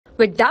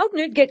With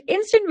Doubtnut, get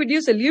instant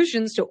video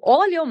solutions to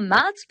all your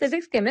maths,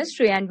 physics,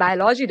 chemistry, and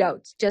biology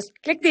doubts. Just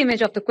click the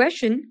image of the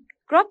question,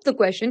 crop the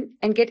question,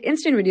 and get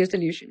instant video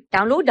solution.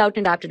 Download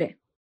Doubtnut app today.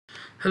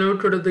 Hello,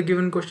 today the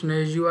given question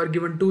is you are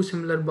given two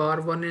similar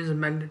bar, one is a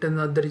magnet and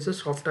the other is a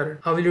soft iron.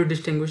 How will you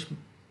distinguish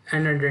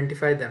and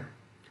identify them?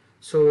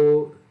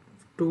 So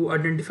to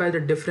identify the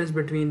difference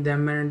between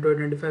them and to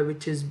identify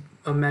which is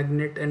a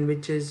magnet and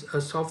which is a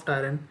soft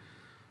iron,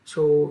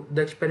 so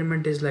the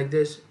experiment is like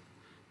this.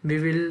 We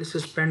will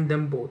suspend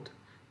them both.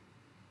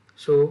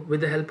 So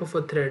with the help of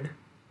a thread,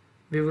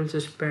 we will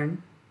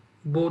suspend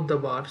both the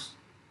bars.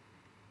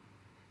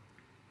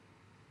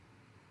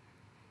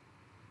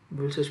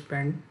 We will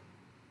suspend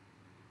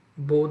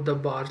both the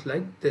bars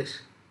like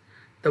this.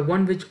 The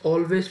one which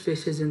always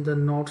faces in the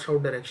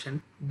north-south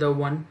direction, the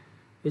one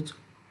which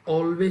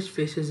always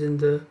faces in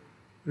the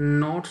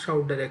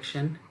north-south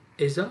direction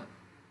is a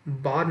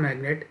bar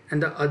magnet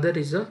and the other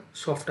is a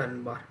soft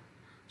iron bar.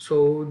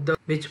 So the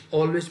which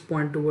always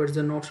point towards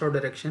the north-south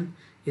direction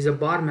is a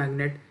bar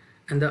magnet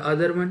and the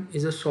other one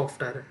is a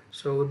soft iron.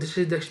 So this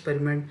is the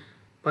experiment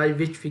by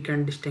which we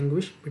can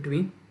distinguish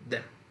between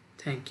them.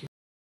 Thank you.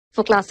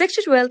 For class 6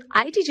 to 12,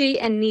 IIT JEE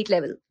and NEET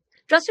level.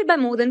 Trusted by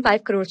more than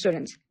 5 crore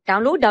students.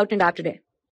 Download Doubtnut app today.